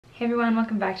Hey everyone,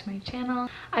 welcome back to my channel.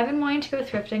 I've been wanting to go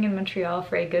thrifting in Montreal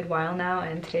for a good while now,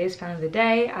 and today is finally the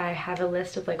day. I have a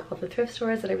list of like all the thrift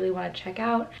stores that I really want to check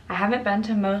out. I haven't been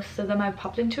to most of them. I've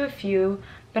popped into a few,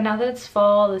 but now that it's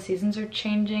fall, the seasons are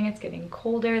changing, it's getting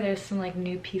colder, there's some like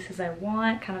new pieces I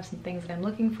want, kind of some things that I'm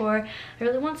looking for. I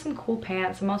really want some cool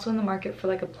pants. I'm also in the market for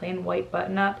like a plain white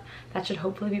button-up. That should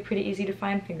hopefully be pretty easy to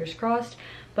find, fingers crossed.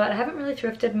 But I haven't really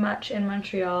thrifted much in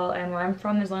Montreal, and where I'm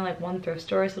from there's only like one thrift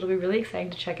store, so it'll be really exciting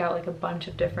to check out like a bunch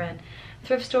of different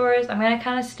thrift stores. I'm gonna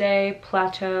kind of stay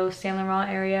Plateau, Saint Laurent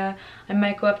area. I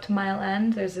might go up to Mile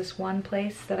End. There's this one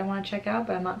place that I want to check out,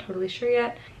 but I'm not totally sure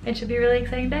yet. It should be a really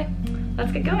exciting day.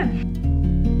 Let's get going.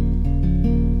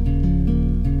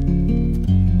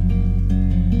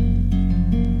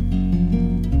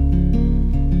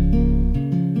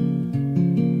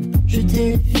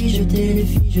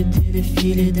 Jetez les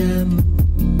filets d'amour,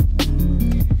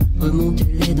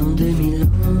 remontez-les dans 2000 ans.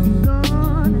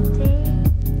 Gonna take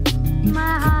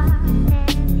my heart.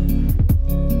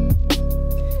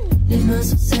 Les mains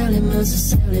se serrent, les mains se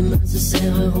serrent, les mains se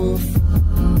serreront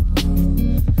fort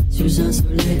sous un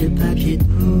soleil de papier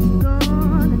doux.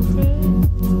 Gonna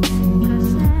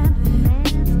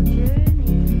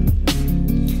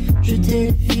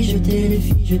take jetez les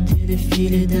filles, jetez les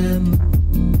filets d'amour.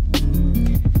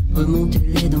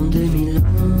 Remontez-les dans 2000 ans.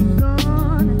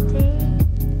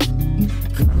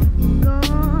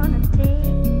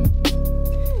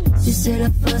 Si c'est la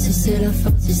fin, si c'est la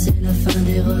fin, si c'est la fin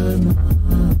des remords,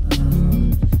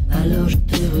 alors je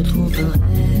te retrouverai.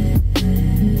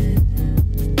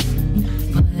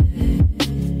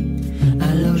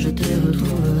 Alors je te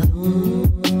retrouverai.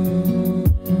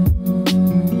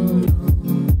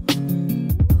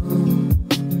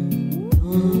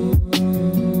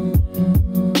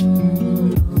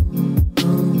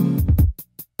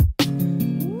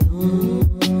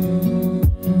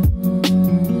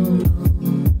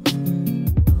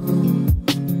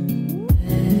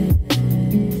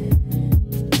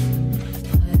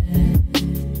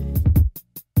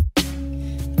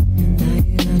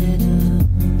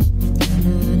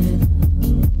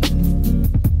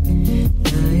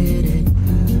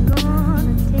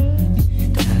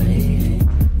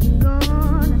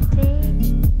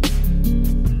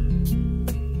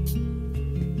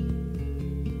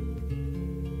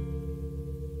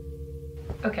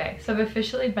 Okay, so I've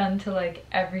officially been to like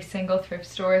every single thrift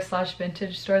store slash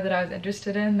vintage store that I was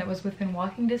interested in that was within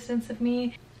walking distance of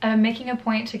me. I'm making a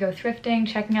point to go thrifting,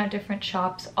 checking out different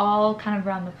shops all kind of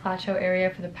around the Plateau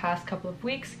area for the past couple of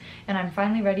weeks, and I'm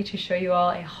finally ready to show you all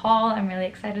a haul. I'm really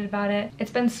excited about it.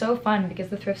 It's been so fun because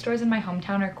the thrift stores in my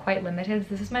hometown are quite limited.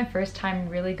 This is my first time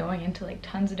really going into like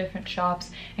tons of different shops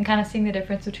and kind of seeing the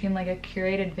difference between like a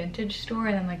curated vintage store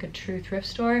and then like a true thrift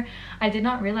store. I did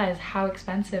not realize how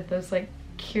expensive those like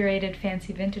curated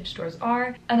fancy vintage stores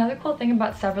are. Another cool thing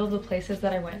about several of the places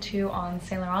that I went to on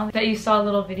Saint Laurent that you saw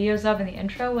little videos of in the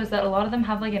intro was that a lot of them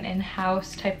have like an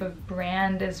in-house type of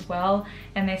brand as well,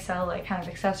 and they sell like kind of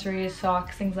accessories,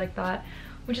 socks, things like that,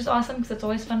 which is awesome because it's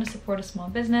always fun to support a small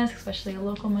business, especially a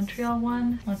local Montreal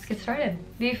one. Let's get started.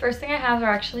 The first thing I have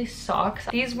are actually socks.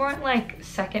 These weren't like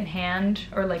secondhand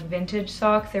or like vintage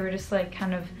socks, they were just like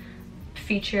kind of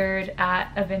featured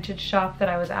at a vintage shop that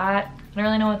I was at. I don't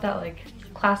really know what that like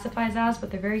classifies as, but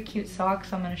they're very cute socks,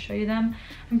 so I'm going to show you them.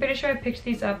 I'm pretty sure I picked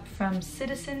these up from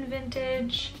Citizen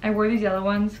Vintage. I wore these yellow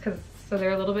ones so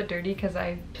they're a little bit dirty because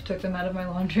I took them out of my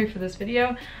laundry for this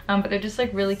video, but they're just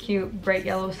like really cute bright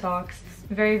yellow socks.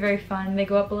 Very, very fun. They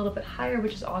go up a little bit higher,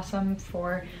 which is awesome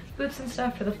for boots and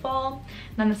stuff for the fall.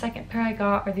 And then the second pair I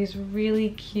got are these really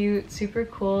cute, super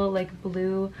cool like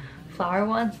blue flower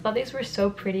ones. I thought these were so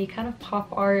pretty, kind of pop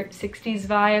art, 60s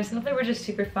vibes. I thought they were just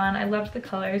super fun. I loved the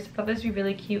colors. I thought these would be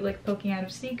really cute, like poking out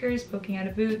of sneakers, poking out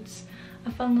of boots.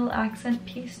 A fun little accent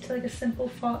piece to like a simple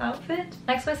fall outfit.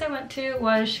 Next place I went to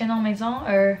was Chainon Maison,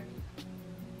 or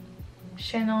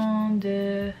Chainon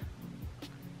de...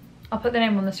 I'll put the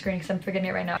name on the screen because I'm forgetting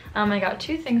it right now. I got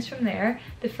two things from there.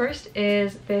 The first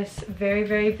is this very,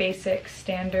 very basic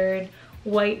standard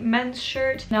white men's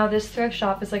shirt. Now this thrift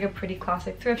shop is like a pretty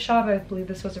classic thrift shop. I believe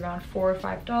this was around $4 or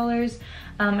 $5.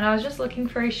 And I was just looking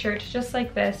for a shirt just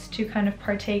like this to kind of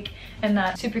partake in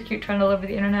that super cute trend all over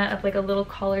the internet of like a little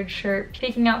collared shirt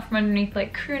peeking out from underneath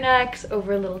like crew necks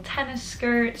over little tennis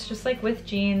skirts, just like with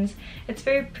jeans. It's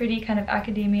very pretty, kind of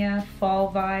academia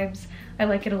fall vibes. I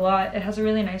like it a lot. It has a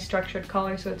really nice structured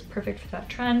collar, so it's perfect for that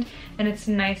trend, and it's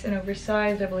nice and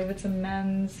oversized. I believe it's a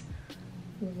men's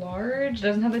large. It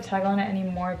doesn't have the tag on it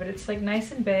anymore, but it's like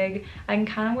nice and big. I can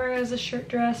kind of wear it as a shirt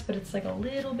dress, but it's like a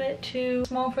little bit too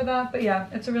small for that. But yeah,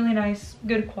 it's a really nice,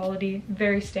 good quality,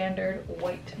 very standard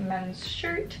white men's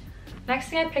shirt. Next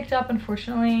thing I picked up,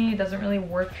 unfortunately, it doesn't really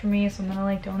work for me, so I'm gonna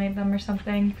like donate them or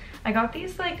something. I got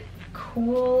these like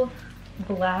cool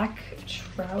black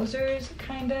trousers,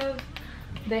 kind of.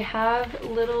 They have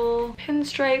little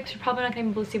pinstripes. You're probably not gonna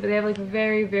be able to see, but they have like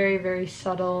very, very, very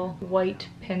subtle white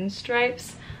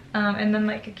pinstripes. And then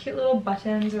like cute little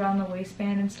buttons around the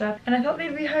waistband and stuff. And I thought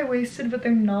they'd be high-waisted, but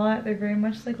they're not. They're very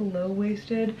much like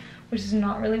low-waisted, which is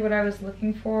not really what I was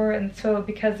looking for. And so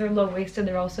because they're low-waisted,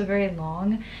 they're also very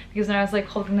long, because when I was like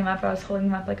holding them up, I was holding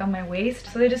them up like on my waist.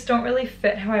 So they just don't really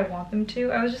fit how I want them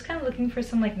to. I was just kind of looking for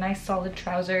some like nice solid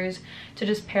trousers to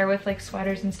just pair with like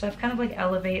sweaters and stuff, kind of like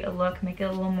elevate a look, make it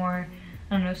a little more,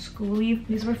 I don't know, schooly.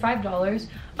 These were $5.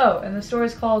 Oh, and the store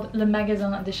is called Le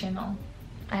Magasin de Chainon.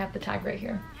 I have the tag right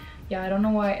here. Yeah, I don't know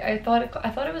why. I thought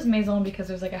it was Maison because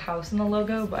there's like a house in the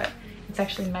logo, but it's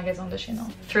actually Magasin de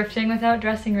Chainon. Thrifting without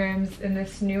dressing rooms in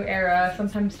this new era.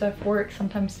 Sometimes stuff works,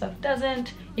 sometimes stuff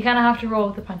doesn't. You kind of have to roll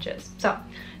with the punches. So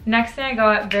next thing I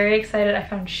got, very excited, I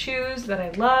found shoes that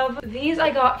I love. These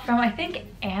I got from, I think,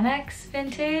 Annex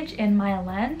Vintage in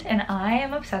Mtl, and I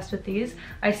am obsessed with these.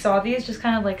 I saw these just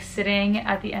kind of like sitting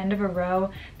at the end of a row.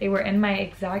 They were in my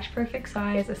exact perfect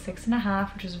size, a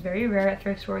 6.5, which is very rare at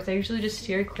thrift stores. I usually just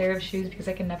steer clear of shoes because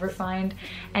I can never find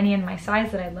any in my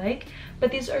size that I like.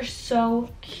 But these are so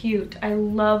cute. I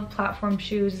love platform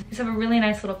shoes. These have a really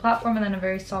nice little platform and then a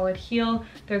very solid heel.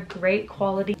 They're great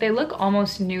quality. They look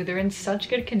almost new. They're in such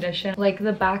good condition. Like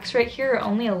the backs right here are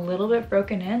only a little bit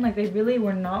broken in. Like they really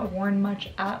were not worn much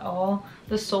at all.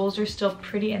 The soles are still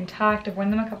pretty intact. I've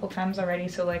worn them a couple times already,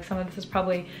 so like some of this is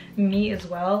probably me as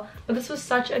well. But this was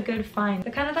such a good find.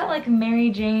 They're kind of that like Mary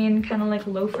Jane kind of like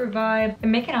loafer vibe. They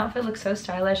make an outfit look so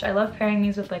stylish. I love pairing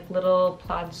these with like little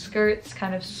plaid skirts,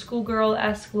 kind of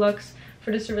schoolgirl-esque looks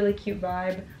for just a really cute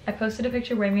vibe. I posted a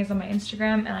picture wearing these on my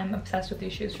Instagram, and I'm obsessed with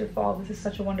these shoes for fall. This is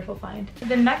such a wonderful find.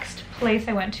 The next place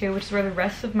I went to, which is where the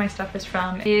rest of my stuff is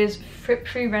from, is Fripe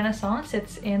Renaissance.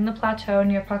 It's in the Plateau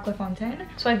near Parc La Fontaine.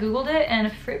 So I googled it,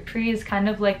 and Fripe is kind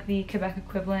of like the Quebec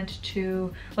equivalent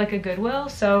to like a Goodwill.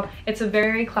 So it's a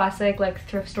very classic like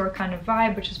thrift store kind of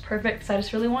vibe, which is perfect because I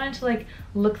just really wanted to like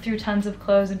look through tons of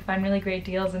clothes and find really great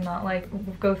deals and not like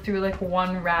go through like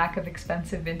one rack of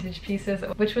expensive vintage pieces,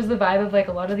 which was the vibe of like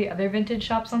a lot of the other vintage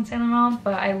shops on Saint Laurent.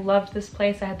 But I loved this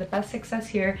place. I had the best success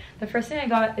here. The first thing I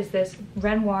got is this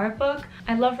Renoir book.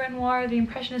 I love Renoir. The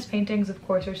Impressionist paintings, of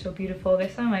course, are so beautiful. They're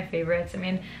some of my favorites. I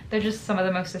mean, they're just some of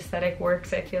the most aesthetic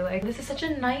works, I feel like. This is such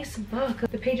a nice book.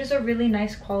 The pages are really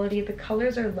nice quality. The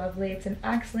colors are lovely. It's in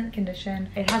excellent condition.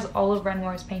 It has all of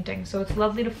Renoir's paintings, so it's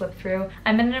lovely to flip through.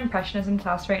 I'm in an Impressionism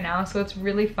class right now, so it's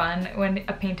really fun when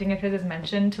a painting of his is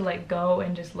mentioned to like go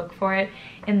and just look for it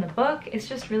in the book. It's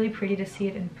just really pretty to see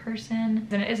it in person.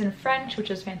 Then it is in French,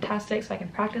 which is fantastic, so I can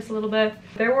practice a little bit.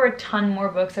 There were a ton more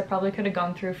books I probably could have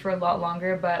gone through for a lot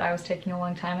longer, but I was taking a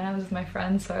long time and I was with my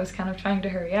friends, so I was kind of trying to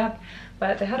hurry up.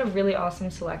 But they had a really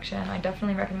awesome selection. I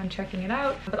definitely recommend checking it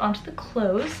out. But onto the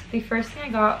clothes. The first thing I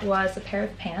got was a pair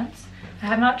of pants. I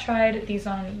have not tried these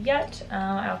on yet.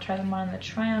 I'll try them on the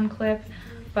try-on clip.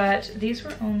 But these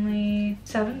were only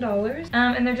 $7.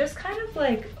 And they're just kind of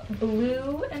like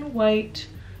blue and white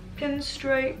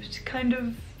pinstriped kind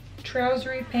of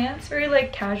trousery pants, very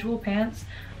like casual pants.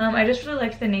 I just really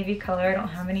liked the navy color. I don't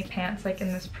have any pants like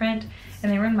in this print,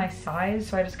 and they were in my size,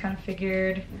 so I just kind of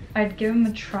figured I'd give them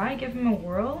a try, give them a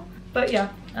whirl. But yeah,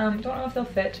 don't know if they'll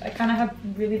fit. I kind of have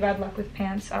really bad luck with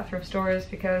pants at thrift stores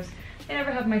because they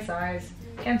never have my size.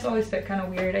 Pants always fit kind of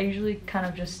weird. I usually kind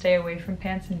of just stay away from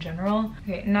pants in general.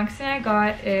 Okay, next thing I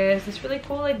got is this really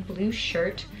cool like blue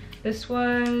shirt. This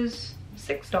was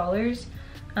 $6.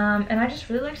 And I just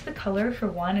really liked the color for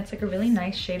one. It's like a really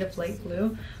nice shade of light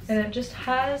blue, and it just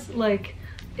has like,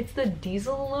 it's the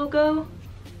Diesel logo.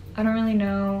 I don't really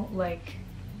know like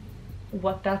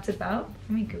what that's about.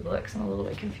 Let me Google it because I'm a little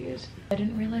bit confused. I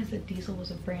didn't realize that Diesel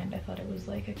was a brand. I thought it was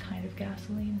like a kind of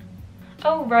gasoline.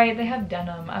 Oh right, they have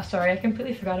denim. Sorry, I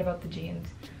completely forgot about the jeans.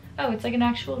 Oh, it's like an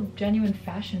actual genuine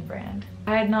fashion brand.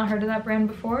 I had not heard of that brand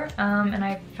before, and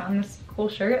I found this cool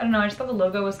shirt. I don't know, I just thought the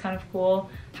logo was kind of cool,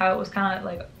 how it was kind of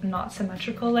like not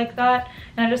symmetrical like that,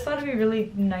 and I just thought it'd be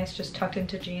really nice just tucked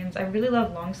into jeans. I really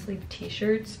love long sleeve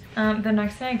t-shirts. The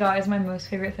next thing I got is my most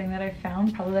favorite thing that I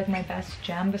found, probably like my best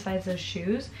gem besides those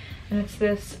shoes, and it's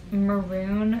this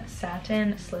maroon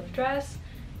satin slip dress.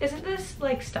 Isn't this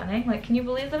like stunning? Like, can you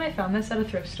believe that I found this at a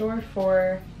thrift store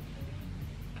for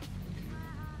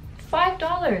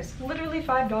 $5? Literally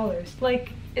 $5.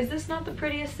 Like, is this not the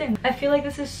prettiest thing? I feel like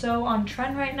this is so on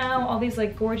trend right now. All these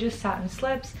like gorgeous satin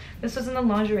slips. This was in the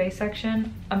lingerie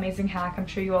section. Amazing hack, I'm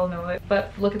sure you all know it.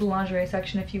 But look at the lingerie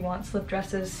section if you want slip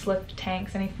dresses, slip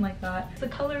tanks, anything like that. The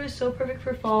color is so perfect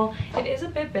for fall. It is a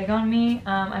bit big on me.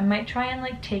 I might try and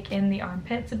like take in the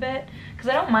armpits a bit because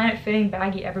I don't mind it fitting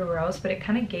baggy everywhere else, but it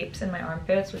kind of gapes in my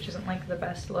armpits, which isn't like the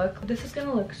best look. This is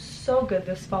gonna look so good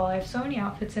this fall. I have so many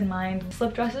outfits in mind.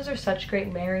 Slip dresses are such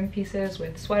great layering pieces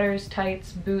with sweaters,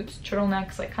 tights, boots,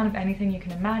 turtlenecks, like kind of anything you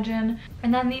can imagine.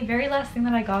 And then the very last thing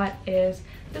that I got is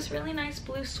this really nice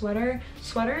blue sweater.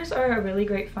 Sweaters are a really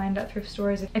great find at thrift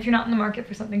stores if you're not in the market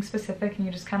for something specific and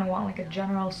you just kind of want like a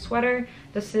general sweater.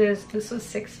 This was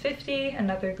 $6.50,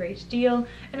 another great deal,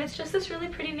 and it's just this really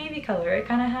pretty navy color. It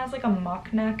kind of has like a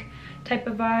mock neck type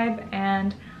of vibe,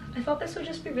 and I thought this would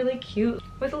just be really cute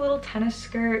with a little tennis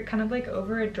skirt, kind of like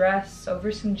over a dress, over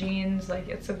some jeans. Like,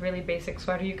 it's a really basic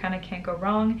sweater, you kind of can't go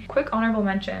wrong. Quick honorable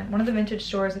mention, one of the vintage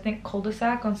stores, I think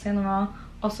Cul-de-sac on Saint Laurent,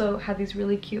 also had these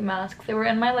really cute masks. They were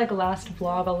in my like last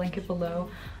vlog, I'll link it below.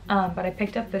 But I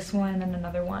picked up this one and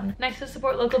another one. Nice to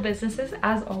support local businesses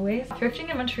as always. Thrifting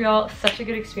in Montreal, such a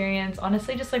good experience.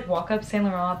 Honestly, just like walk up Saint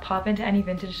Laurent, pop into any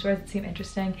vintage stores that seem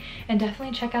interesting, and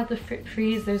definitely check out the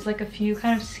prix. There's like a few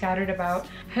kind of scattered about.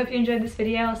 I hope you enjoyed this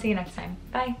video. I'll see you next time.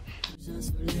 Bye.